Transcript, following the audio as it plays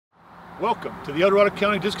Welcome to the Dorado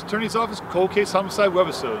County District Attorney's Office Cold Case Homicide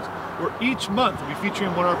webisodes, where each month we'll be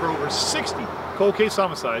featuring one of our over 60 cold case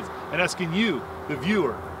homicides and asking you, the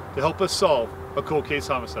viewer, to help us solve a cold case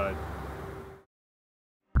homicide.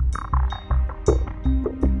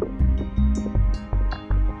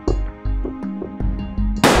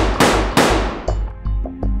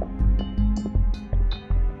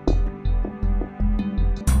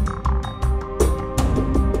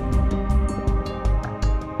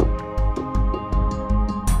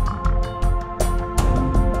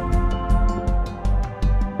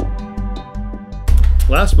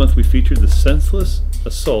 Last month we featured the senseless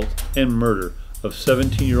assault and murder of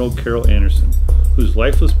 17-year-old Carol Anderson, whose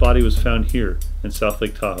lifeless body was found here in South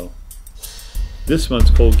Lake Tahoe. This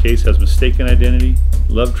month's cold case has mistaken identity,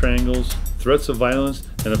 love triangles, threats of violence,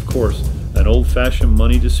 and of course, an old-fashioned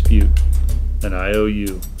money dispute, an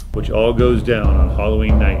IOU, which all goes down on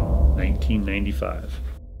Halloween night, 1995.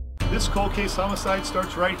 This cold case homicide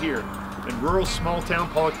starts right here in rural small-town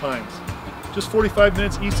Pollock Pines, just 45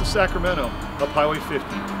 minutes east of Sacramento, up Highway 50,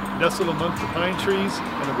 nestled amongst the pine trees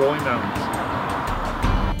and the rolling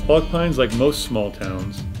mountains. Pollock Pines, like most small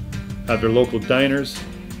towns, have their local diners,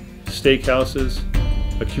 steakhouses,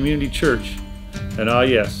 a community church, and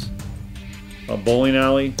yes, a bowling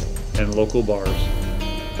alley and local bars.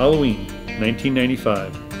 Halloween,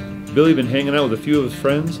 1995. Billy had been hanging out with a few of his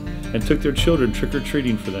friends and took their children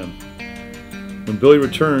trick-or-treating for them. When Billy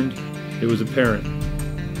returned, it was apparent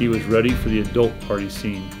he was ready for the adult party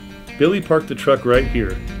scene. Billy parked the truck right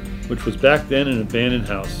here, which was back then an abandoned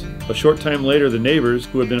house. A short time later, the neighbors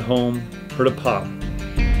who had been home heard a pop,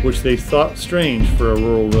 which they thought strange for a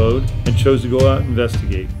rural road and chose to go out and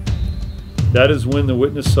investigate. That is when the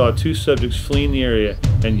witness saw two subjects fleeing the area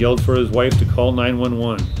and yelled for his wife to call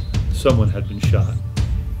 911. Someone had been shot.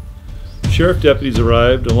 Sheriff deputies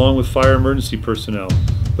arrived along with fire emergency personnel,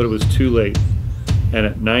 but it was too late, and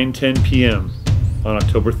at 9:10 p.m. on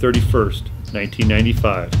October 31st,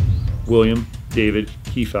 1995, William David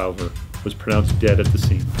Keefauver was pronounced dead at the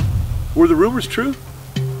scene. Were the rumors true?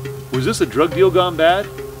 Was this a drug deal gone bad?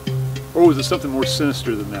 Or was it something more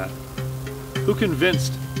sinister than that? Who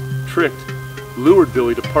convinced, tricked, lured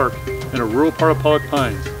Billy to park in a rural part of Pollock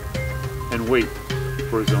Pines and wait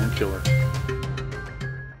for his own killer?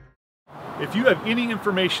 If you have any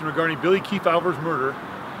information regarding Billy Keefauver's murder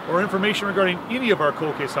or information regarding any of our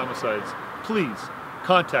cold case homicides, please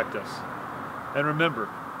contact us. And remember,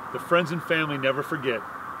 the friends and family never forget,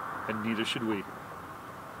 and neither should we.